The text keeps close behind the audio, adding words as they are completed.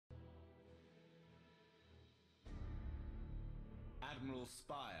Admiral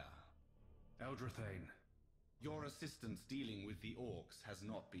Spire. Eldrathane. Your assistance dealing with the orcs has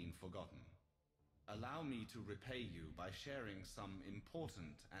not been forgotten. Allow me to repay you by sharing some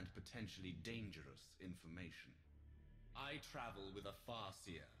important and potentially dangerous information. I travel with a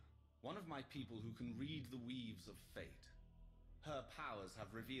Farseer, one of my people who can read the weaves of fate. Her powers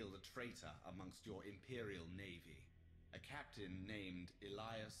have revealed a traitor amongst your Imperial Navy, a captain named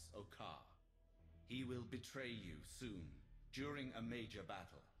Elias Okar. He will betray you soon, during a major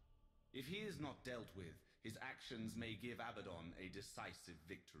battle. If he is not dealt with, his actions may give Abaddon a decisive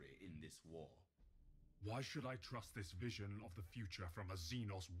victory in this war. Why should I trust this vision of the future from a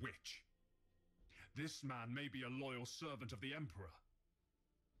Xenos witch? This man may be a loyal servant of the Emperor.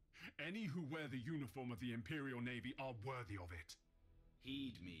 Any who wear the uniform of the Imperial Navy are worthy of it.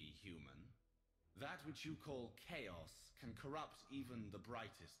 Heed me, human. That which you call chaos can corrupt even the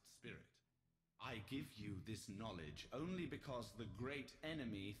brightest spirit. I give you this knowledge only because the great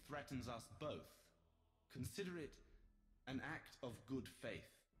enemy threatens us both. Consider it an act of good faith.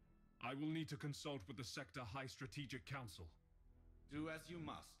 I will need to consult with the Sector High Strategic Council. Do as you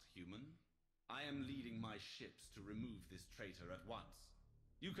must, human. I am leading my ships to remove this traitor at once.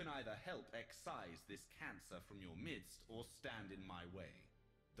 You can either help excise this cancer from your midst or stand in my way.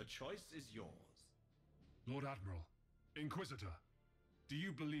 The choice is yours. Lord Admiral, Inquisitor, do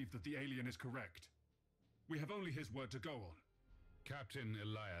you believe that the alien is correct? We have only his word to go on. Captain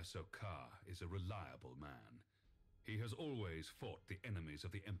Elias Okar is a reliable man. He has always fought the enemies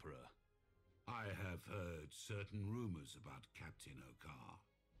of the Emperor. I have heard certain rumors about Captain Okar.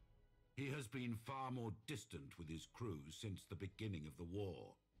 He has been far more distant with his crew since the beginning of the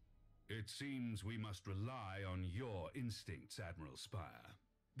war. It seems we must rely on your instincts, Admiral Spire.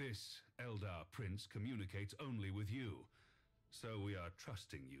 This Eldar Prince communicates only with you, so we are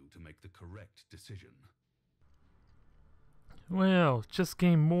trusting you to make the correct decision. Well, just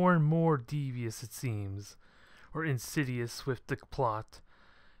getting more and more devious, it seems. Or insidious with the plot.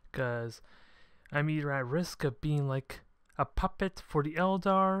 Because I'm either at risk of being like a puppet for the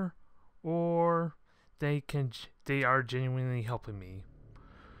Eldar, or they are genuinely helping me.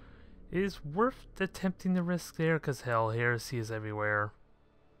 It is worth attempting the risk there, because hell, heresy is everywhere.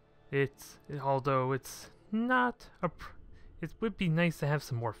 Although it's not it would be nice to have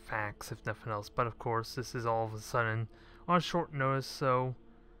some more facts, if nothing else. But of course, this is all of a sudden on short notice, so...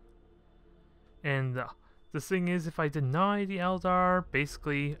 And the thing is, if I deny the Eldar,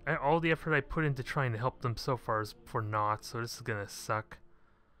 basically, all the effort I put into trying to help them so far is for naught, so this is gonna suck.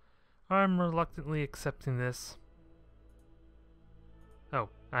 I'm reluctantly accepting this. Oh,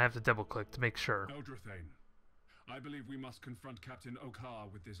 I have to double click to make sure. Eldrathane, I believe we must confront Captain Okar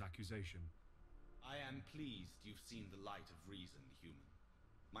with this accusation. I am pleased you've seen the light of reason, human.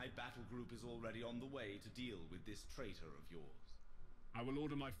 My battle group is already on the way to deal with this traitor of yours. I will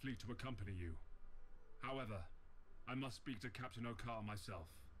order my fleet to accompany you. However, I must speak to Captain Okar myself.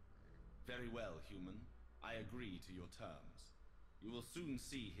 Very well, human. I agree to your terms. You will soon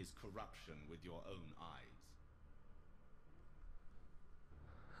see his corruption with your own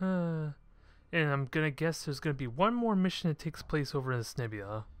eyes. And I'm gonna guess there's gonna be one more mission that takes place over in this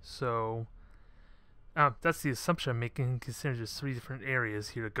nebula, so... that's the assumption I'm making, considering there's 3 different areas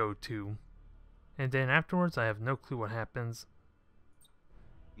here to go to. And then afterwards, I have no clue what happens.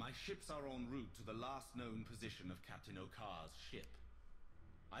 My ships are en route to the last known position of Captain Okar's ship.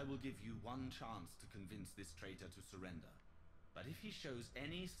 I will give you one chance to convince this traitor to surrender. But if he shows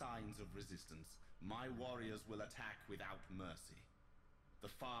any signs of resistance, my warriors will attack without mercy. The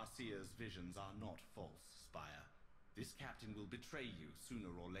Farseer's visions are not false, Spire. This captain will betray you sooner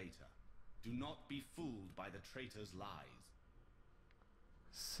or later. Do not be fooled by the traitor's lies.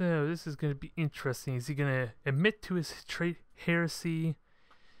 So, this is going to be interesting. Is he going to admit to his heresy,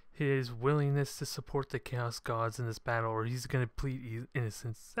 his willingness to support the Chaos Gods in this battle, or he's going to plead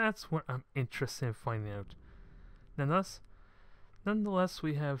innocence? That's what I'm interested in finding out. Nonetheless,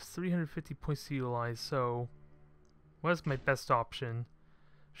 we have 350 points to utilize, so what is my best option?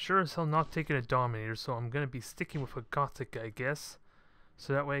 Sure as hell not taking a Dominator, so I'm going to be sticking with a Gothic, I guess.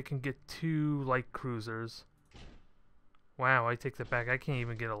 So that way I can get 2 light cruisers. Wow, I take that back. I can't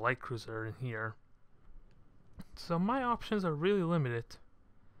even get a light cruiser in here. So my options are really limited.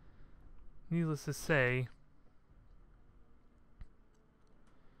 Needless to say.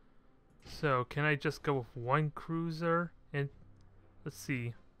 So, can I just go with 1 cruiser? And let's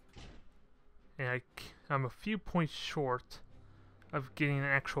see. And I'm a few points short of getting an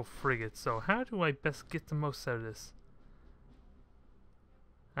actual frigate. So how do I best get the most out of this?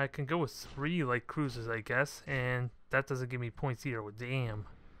 I can go with 3 light cruisers, I guess, and that doesn't give me points either. Well, damn.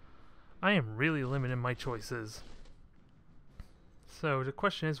 I am really limiting my choices. So the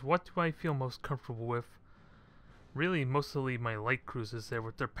question is, what do I feel most comfortable with? Really, mostly my light cruisers there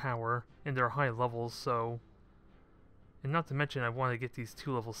with their power and their high levels, so... And not to mention I want to get these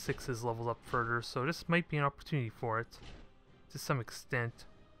 2 level 6s leveled up further, so this might be an opportunity for it. To some extent.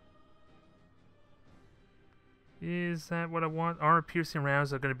 Is that what I want? Armor piercing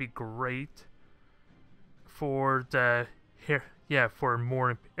rounds are going to be great. For the... for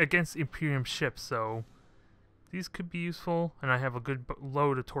more... against Imperium ships, so... These could be useful, and I have a good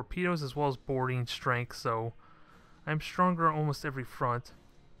load of torpedoes as well as boarding strength, so... I'm stronger on almost every front.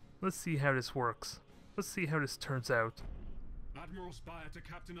 Let's see how this works. Let's see how this turns out. Admiral Spire to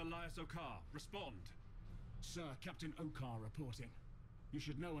Captain Elias Okar. Respond. Sir, Captain Okar reporting. You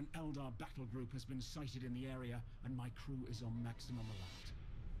should know an Eldar battle group has been sighted in the area, and my crew is on maximum alert.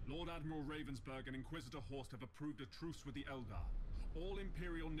 Lord Admiral Ravensburg and Inquisitor Horst have approved a truce with the Eldar. All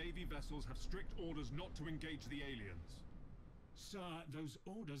Imperial Navy vessels have strict orders not to engage the aliens. Sir, those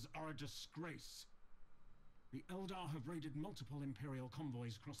orders are a disgrace. The Eldar have raided multiple Imperial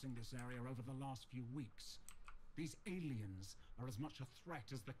convoys crossing this area over the last few weeks. These aliens are as much a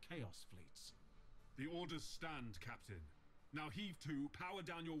threat as the Chaos fleets. The orders stand, Captain. Now heave to, power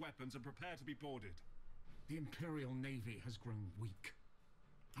down your weapons, and prepare to be boarded. The Imperial Navy has grown weak.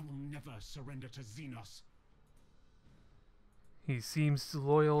 I will never surrender to Xenos. He seems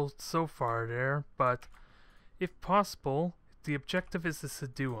loyal so far there, but if possible, the objective is to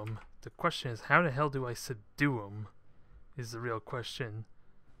subdue him. The question is, how the hell do I subdue him? Is the real question.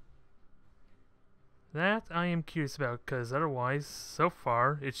 That I am curious about, because otherwise, so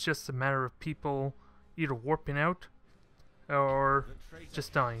far, it's just a matter of people either warping out or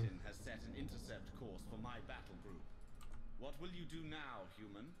just dying. Has set an intercept course for my battle group. What will you do now,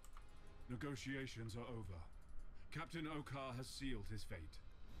 human? Negotiations are over. Captain Okar has sealed his fate.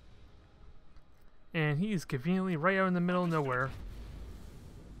 And he is conveniently right out in the middle of nowhere.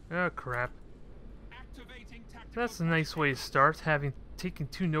 Oh crap. That's a nice way to start, having taken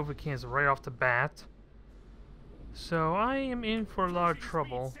 2 Nova cans right off the bat. So I am in for a lot of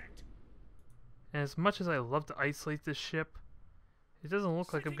trouble. And as much as I love to isolate this ship, it doesn't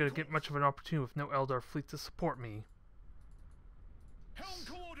look like I'm going to get much of an opportunity with no Eldar fleet to support me.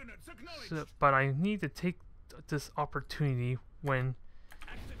 So, but I need to take this opportunity when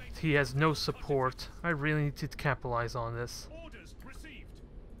he has no support. I really need to capitalize on this.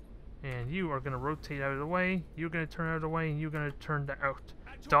 And you are going to rotate out of the way, you're going to turn out of the way, and you're going to turn out.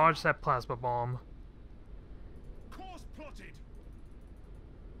 Dodge that plasma bomb.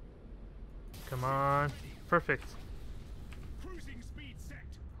 Come on. Perfect.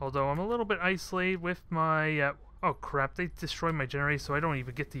 Although I'm a little bit isolated with my... oh crap, they destroyed my generator, so I don't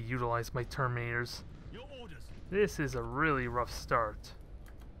even get to utilize my Terminators. This is a really rough start.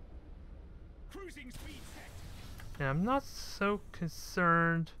 And I'm not so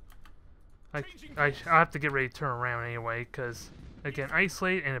concerned... I have to get ready to turn around anyway, because, again,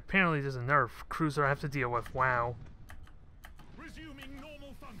 isolate, and apparently there's another cruiser I have to deal with. Wow.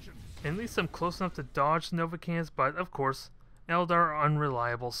 At least I'm close enough to dodge Nova cans, but, of course, Eldar are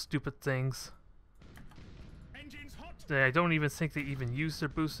unreliable, stupid things. I don't even think they even use their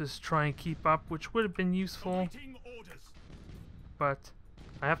boosters to try and keep up, which would have been useful. But,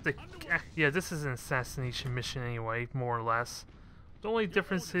 I have to... yeah, this is an assassination mission anyway, more or less. The only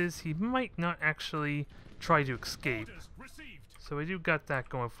difference is he might not actually try to escape. So I do got that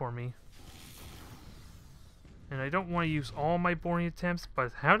going for me. And I don't want to use all my boarding attempts,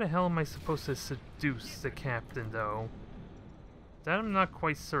 but how the hell am I supposed to seduce the captain, though? That I'm not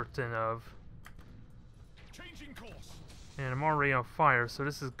quite certain of. And I'm already on fire, so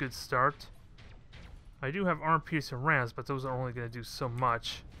this is a good start. I do have armor-piercing rounds, but those are only going to do so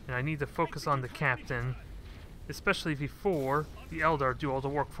much. And I need to focus on the captain. Especially before the Eldar do all the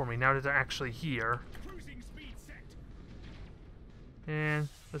work for me, now that they're actually here. And,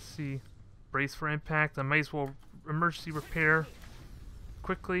 let's see. Brace for impact. I might as well emergency repair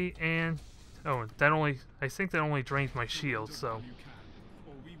quickly, and... oh, that only... I think that only drains my shield, so...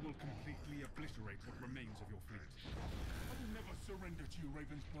 Or we will completely obliterate what remains of your fleet. I will never surrender to you,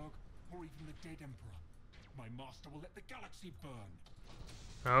 Ravensburg, or even the dead Emperor. My master will let the galaxy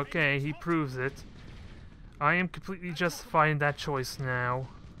burn. Okay, he proves it. I am completely justified in that choice now.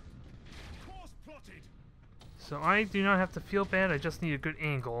 So I do not have to feel bad, I just need a good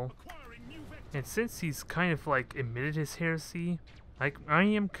angle. And since he's kind of like admitted his heresy, I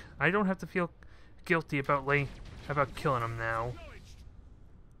don't have to feel guilty about killing him now.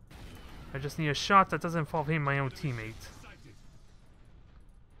 I just need a shot that doesn't involve him, my own teammate.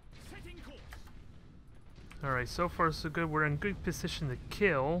 Alright, so far so good. We're in good position to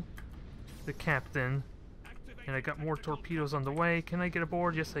kill the captain. And I got more torpedoes on the way. Can I get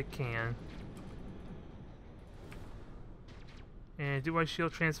aboard? Yes, I can. And do I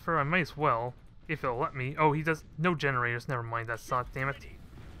shield transfer? I might as well, if it'll let me. Oh, he does. No generators. Never mind that thought, damn it.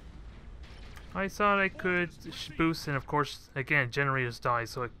 I thought I could boost, and of course, again, generators die,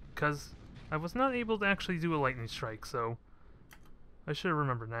 so because I was not able to actually do a lightning strike, so I should have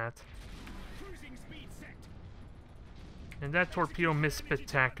remembered that. And that torpedo missed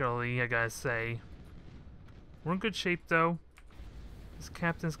spectacularly, I gotta say. We're in good shape, though. This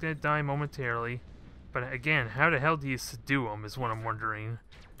captain's gonna die momentarily. But again, how the hell do you subdue him is what I'm wondering.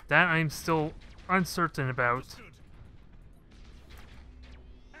 That I'm still uncertain about.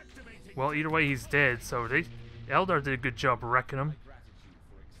 Well, either way, he's dead, so Eldar did a good job wrecking him.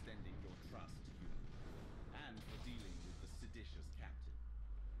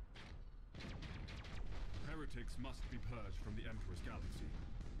 Heretics must be purged from the Emperor's galaxy,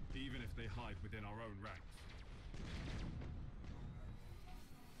 even if they hide within our own ranks.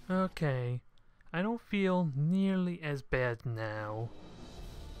 Okay. I don't feel nearly as bad now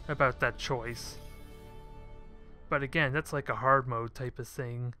about that choice. But again, that's like a hard mode type of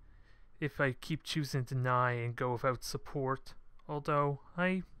thing. If I keep choosing deny and go without support. Although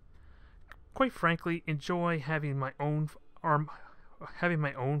I, quite frankly, enjoy having my own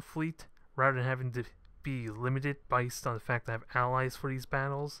fleet rather than having to be limited based on the fact that I have allies for these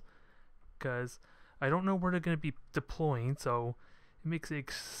battles. Because I don't know where they're going to be deploying, so it makes it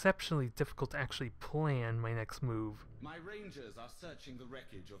exceptionally difficult to actually plan my next move. My rangers are searching the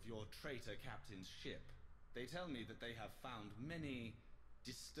wreckage of your traitor captain's ship. They tell me that they have found many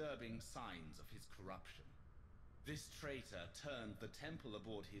disturbing signs of his corruption. This traitor turned the temple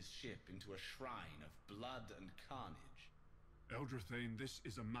aboard his ship into a shrine of blood and carnage. Eldrathane, this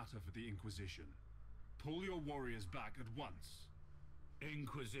is a matter for the Inquisition. Pull your warriors back at once.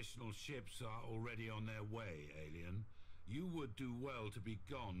 Inquisitional ships are already on their way, alien. You would do well to be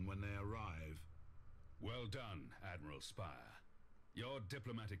gone when they arrive. Well done, Admiral Spire. Your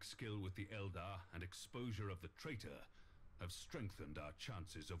diplomatic skill with the Eldar and exposure of the traitor have strengthened our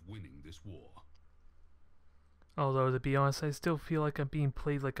chances of winning this war. Although, to be honest, I still feel like I'm being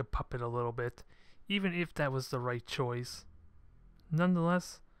played like a puppet a little bit, even if that was the right choice.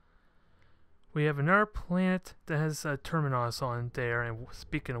 Nonetheless, we have another planet that has Terminus on there, and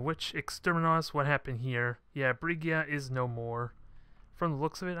speaking of which, Exterminus, what happened here? Yeah, Brigia is no more. From the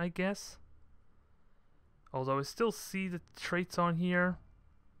looks of it, I guess. Although I still see the traits on here.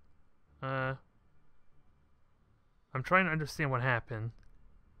 I'm trying to understand what happened.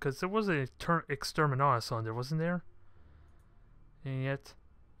 Because there was a Exterminus on there, wasn't there? And yet,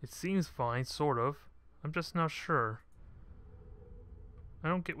 it seems fine, sort of. I'm just not sure. I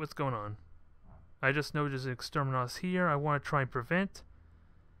don't get what's going on. I just know there's an Exterminus here I want to try and prevent.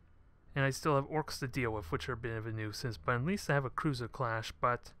 And I still have orcs to deal with, which are a bit of a nuisance. But at least I have a cruiser clash.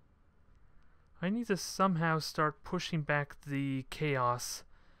 But I need to somehow start pushing back the chaos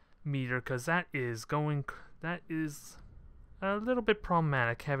meter, because that is a little bit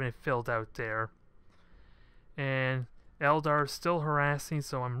problematic having it filled out there. And Eldar is still harassing,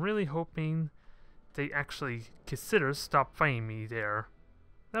 so I'm really hoping they actually consider stop fighting me there.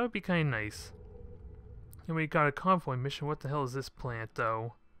 That would be kind of nice. And we got a convoy mission. What the hell is this planet,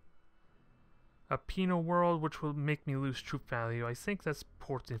 though? A penal world, which will make me lose troop value. I think that's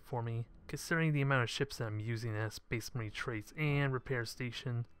important for me, considering the amount of ships that I'm using as Space Marine traits and repair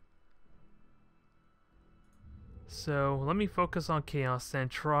station. So, let me focus on Chaos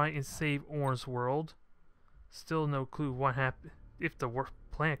and try and save Orange World. Still no clue what happened, if the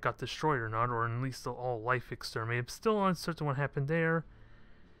planet got destroyed or not, or at least all life exterminated. I'm still uncertain what happened there.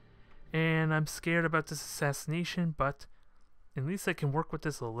 And I'm scared about this assassination, but at least I can work with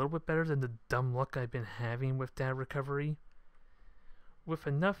this a little bit better than the dumb luck I've been having with that recovery. With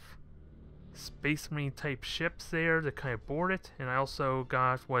enough Space Marine type ships there to kind of board it, and I also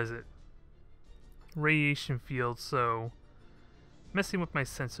got, what is it? Radiation field, so messing with my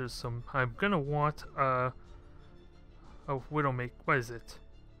sensors, so I'm gonna want a Widowmaker, what is it?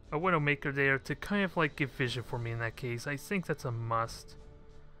 A Widowmaker there to kind of like give vision for me in that case. I think that's a must.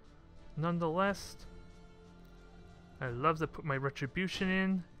 Nonetheless, I love to put my retribution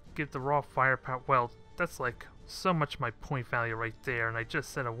in, give the raw firepower. Well, that's like so much my point value right there, and I just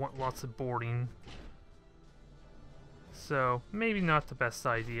said I want lots of boarding. So, maybe not the best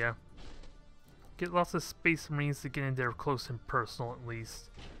idea. Get lots of Space Marines to get in there close and personal at least.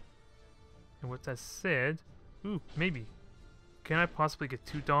 And with that said, ooh, maybe. Can I possibly get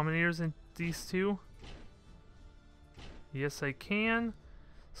 2 Dominators in these two? Yes, I can.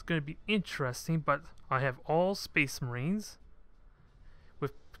 It's going to be interesting, but I have all Space Marines.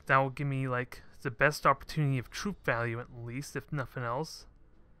 That will give me like the best opportunity of troop value at least, if nothing else.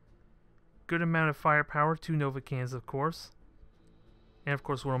 Good amount of firepower, 2 Nova cannons of course. And of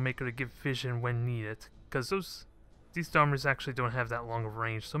course Widowmaker to give vision when needed. Because these Dominators actually don't have that long of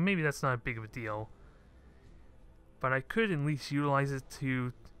range, so maybe that's not a big of a deal. But I could at least utilize it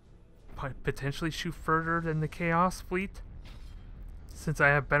to potentially shoot further than the Chaos Fleet, since I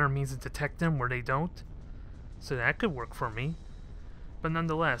have better means to detect them where they don't. So that could work for me. But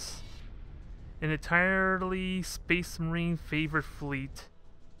nonetheless, an entirely Space Marine favorite fleet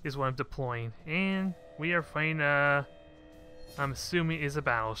is what I'm deploying. And we are fighting I'm assuming is a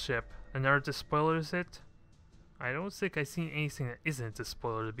battleship. Another despoiler, is it? I don't think I've seen anything that isn't a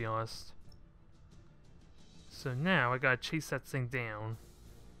despoiler, to be honest. So now I gotta chase that thing down.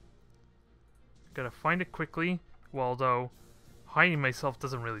 Gotta find it quickly, although hiding myself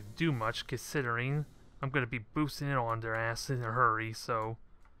doesn't really do much considering I'm gonna be boosting it on their ass in a hurry, so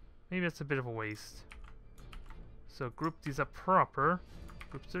maybe that's a bit of a waste. So group these up proper.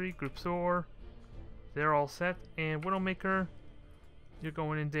 Group 3, Group 4. They're all set, and Widowmaker, you're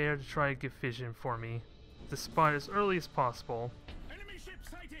going in there to try to get vision for me. The spot as early as possible. Enemy ship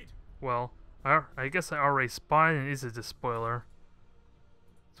sighted. Well, I guess I already spotted and it is a despoiler.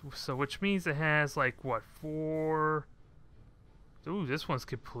 So which means it has like what, 4... Ooh, this one's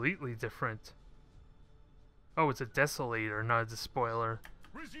completely different. Oh, it's a desolator, not a despoiler.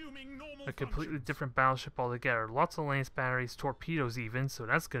 Resuming normal A completely functions. different battleship altogether. Lots of lance batteries, torpedoes even, so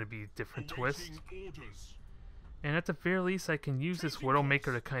that's gonna be a different twist. Orders. And at the very least, I can use this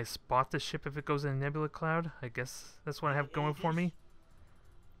Widowmaker to kind of spot the ship if it goes in a nebula cloud. I guess that's what I have going for me.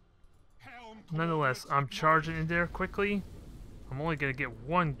 Nonetheless, I'm charging in there quickly. I'm only going to get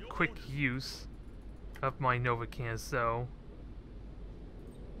one quick use of my Nova cannons, though.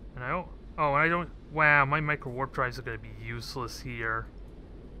 And I don't... Wow, my micro warp drives are going to be useless here.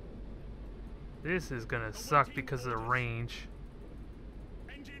 This is going to suck because of the range.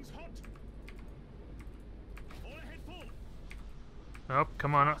 Engines hot. All ahead full. Oh,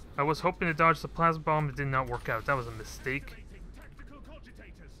 come on. I was hoping to dodge the plasma bomb. It did not work out. That was a mistake. Activating tactical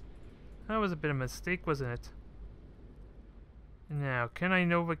cogitators. That was a bit of a mistake, wasn't it? Now, can I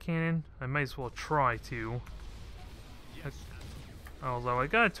Nova Cannon? I might as well try to. Although, I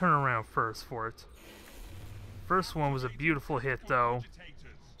gotta turn around first for it. First one was a beautiful hit, though.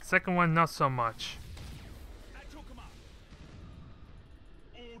 Second one, not so much. At your command.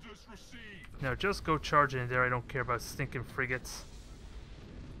 Orders received. Now, just go charge in there. I don't care about stinking frigates.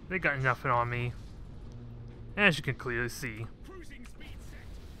 They got nothing on me. As you can clearly see. Cruising speed set.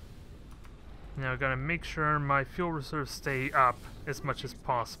 Now I gotta make sure my fuel reserves stay up as much as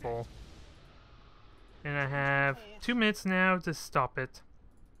possible. And I have 2 minutes now to stop it.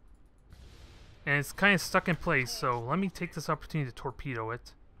 And it's kind of stuck in place, so let me take this opportunity to torpedo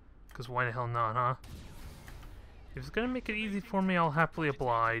it. Because why the hell not, huh? If it's gonna make it easy for me, I'll happily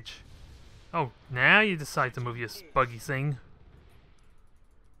oblige. Oh, now you decide to move your buggy thing.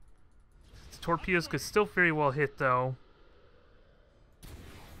 The torpedoes could still very well hit, though.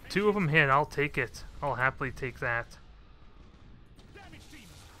 2 of them hit, I'll take it. I'll happily take that. Damage team,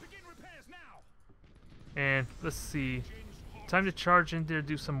 begin repairs now. And let's see. Time to charge in there,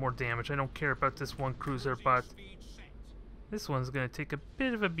 do some more damage. I don't care about this one cruiser, but this one's gonna take a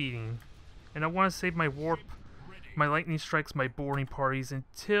bit of a beating. And I want to save my warp, my lightning strikes, my boarding parties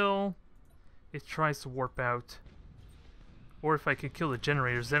until it tries to warp out. Or if I can kill the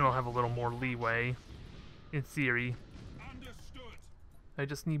generators, then I'll have a little more leeway. In theory. Understood. I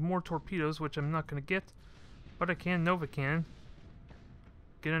just need more torpedoes, which I'm not gonna get. But I can Nova Cannon.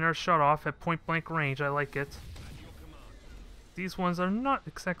 Get another shot off at point blank range, I like it. These ones are not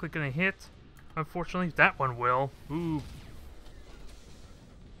exactly gonna hit. Unfortunately, that one will. Ooh.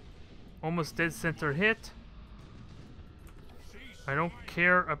 Almost dead center hit. I don't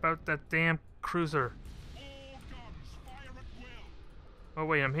care about that damn cruiser. Oh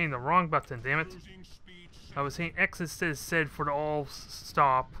wait, I'm hitting the wrong button, damn it. I was hitting X instead of Z for the all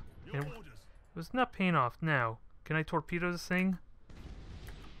stop. And it was not paying off. Now, can I torpedo this thing?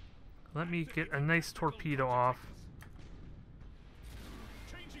 Let me get a nice torpedo off.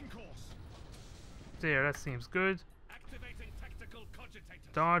 There, that seems good.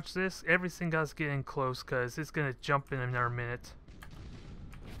 Dodge this. Everything else getting close because it's going to jump in another minute.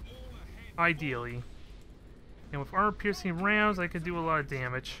 Ideally. And with armor piercing rounds, I can do a lot of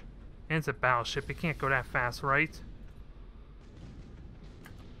damage. And it's a battleship. It can't go that fast, right?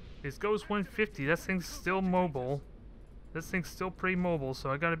 It goes 150. That thing's still mobile. This thing's still pretty mobile,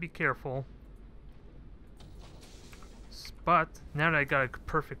 so I gotta be careful. But, now that I got a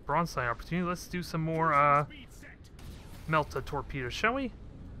perfect broadside opportunity, let's do some more, Melta torpedoes, shall we?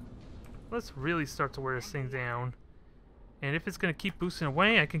 let's really start to wear this thing down. And if it's going to keep boosting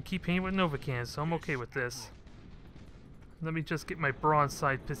away, I can keep hitting with Nova cannons, so I'm okay with this. Let me just get my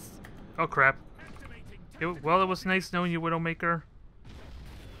broadside oh crap. Well, it was nice knowing you, Widowmaker.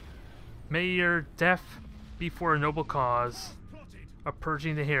 May your death be for a noble cause of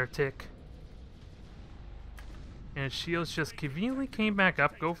purging the heretic. And shields just conveniently came back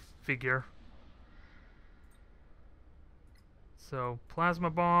up, go figure. So, plasma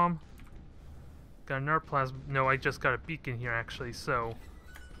bomb. Got another plasma. No, I just got a beacon here actually, so.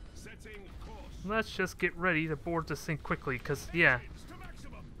 Let's just get ready to board this thing quickly, because, yeah.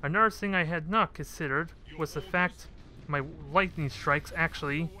 Another thing I had not considered was the fact my lightning strikes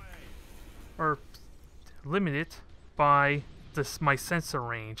actually are limited by my sensor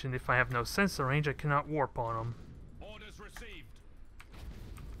range, and if I have no sensor range, I cannot warp on them. Orders received.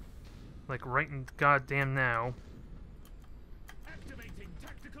 Like right in goddamn now. Activating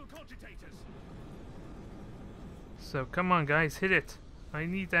tactical cogitators. So come on, guys, hit it. I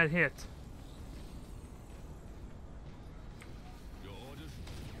need that hit. Your orders.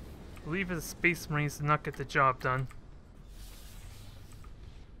 Leave the Space Marines to not get the job done.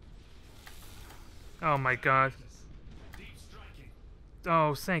 Oh my god.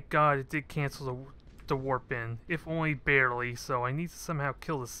 Oh, thank god it did cancel the warp in. If only barely, so I need to somehow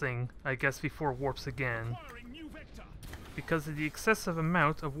kill this thing, I guess, before it warps again. Because of the excessive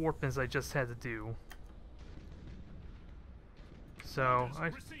amount of warp-ins I just had to do. So,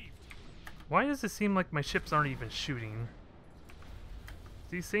 why does it seem like my ships aren't even shooting?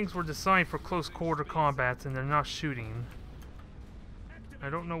 These things were designed for close quarter combats and they're not shooting. I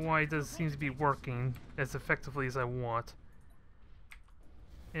don't know why it doesn't seem to be working as effectively as I want.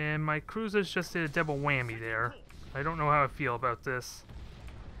 And my cruisers just did a double whammy there. I don't know how I feel about this.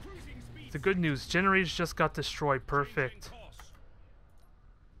 The good news, generators just got destroyed. Perfect.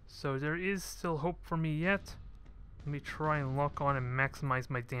 So there is still hope for me yet. Let me try and lock on and maximize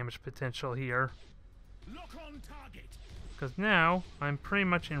my damage potential here. Because now, I'm pretty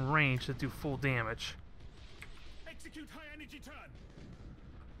much in range to do full damage. Execute high energy turn.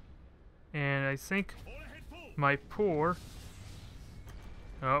 And I think my poor...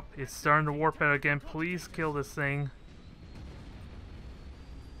 Oh, it's starting to warp out again. Please kill this thing.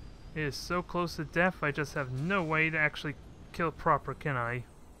 It is so close to death, I just have no way to actually kill it proper, can I?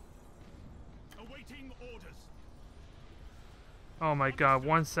 Awaiting orders. Oh my god,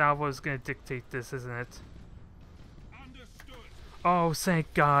 one salvo is going to dictate this, isn't it? Understood. Oh,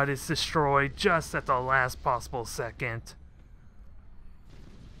 thank god it's destroyed just at the last possible second.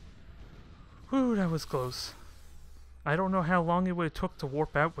 Whew, that was close. I don't know how long it would have took to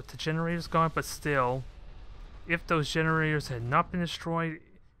warp out with the generators gone, but still, if those generators had not been destroyed,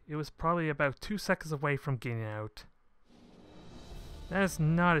 it was probably about 2 seconds away from getting out. That is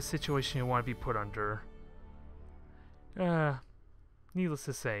not a situation you want to be put under. Needless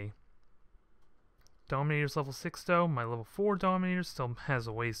to say. Dominator's level 6 though, my level 4 Dominator still has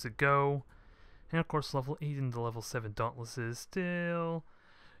a ways to go. And of course level 8 and the level 7 Dauntlesses still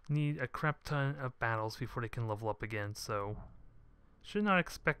need a crap ton of battles before they can level up again, so should not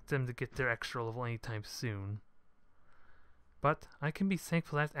expect them to get their extra level anytime soon. But I can be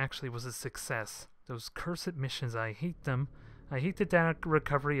thankful that actually was a success. Those cursed missions, I hate them. I hate the data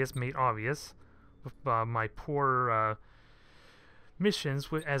recovery as made obvious with my poor missions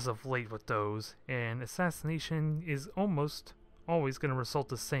as of late with those, and assassination is almost always going to result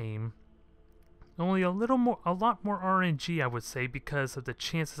the same. Only a lot more RNG, I would say, because of the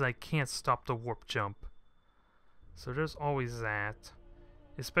chances I can't stop the warp jump. So there's always that.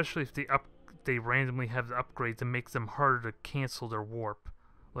 Especially if they randomly have the upgrade to make them harder to cancel their warp.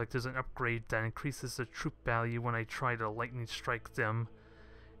 Like there's an upgrade that increases the troop value when I try to lightning strike them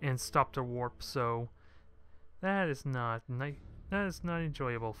and stop their warp. So that is not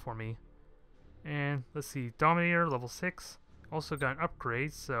enjoyable for me. And let's see, Dominator level 6 also got an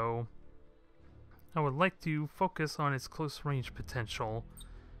upgrade, so I would like to focus on its close range potential,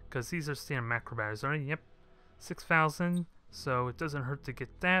 because these are standard macro batters, alright? Yep, 6,000, so it doesn't hurt to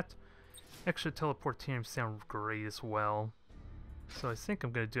get that. Extra teleportarium sound great as well, so I think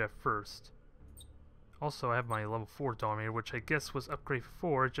I'm going to do that first. Also, I have my level 4 Dominator, which I guess was upgraded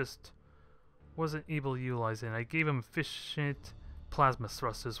before, just wasn't able to utilize it. I gave him efficient plasma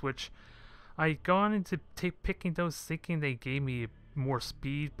thrusters, which I gone into picking those thinking they gave me more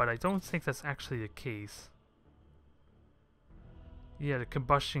speed, but I don't think that's actually the case. Yeah, the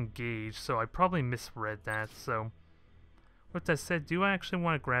combustion gauge, so I probably misread that, so with that said, do I actually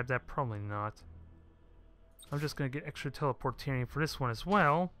want to grab that? Probably not. I'm just going to get extra teleportarium for this one as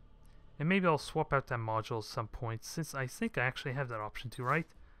well, and maybe I'll swap out that module at some point, since I think I actually have that option too, right?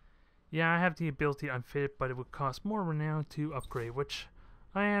 Yeah, I have the ability unfitted, but it would cost more renown to upgrade, which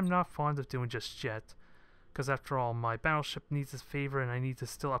I am not fond of doing just yet. Because after all, my battleship needs its favor and I need to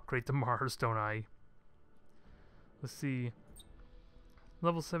still upgrade to Mars, don't I? Let's see.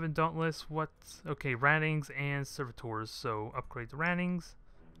 Level 7 Dauntless, what? Okay, Ratings and Servitors, so upgrade the Ratings.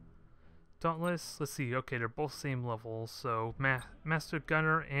 Dauntless, let's see, okay, they're both same level, so Master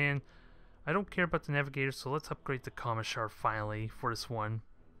Gunner, and I don't care about the Navigator, so let's upgrade the Commissar finally for this one.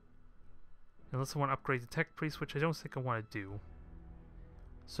 Unless I want to upgrade the Tech Priest, which I don't think I want to do.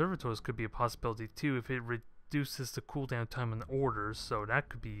 Servitors could be a possibility too if it reduces the cooldown time on the orders, so that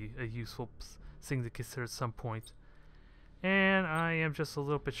could be a useful thing to consider at some point. And I am just a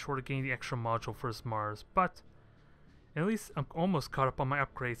little bit short of getting the extra module for this Mars, but at least I'm almost caught up on my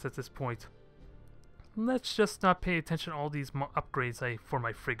upgrades at this point. Let's just not pay attention to all these upgrades for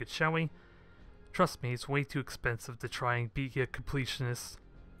my frigate, shall we? Trust me, it's way too expensive to try and be a completionist.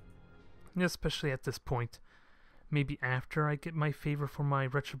 Especially at this point. Maybe after I get my favor for my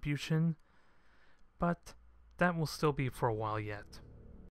retribution. But that will still be for a while yet.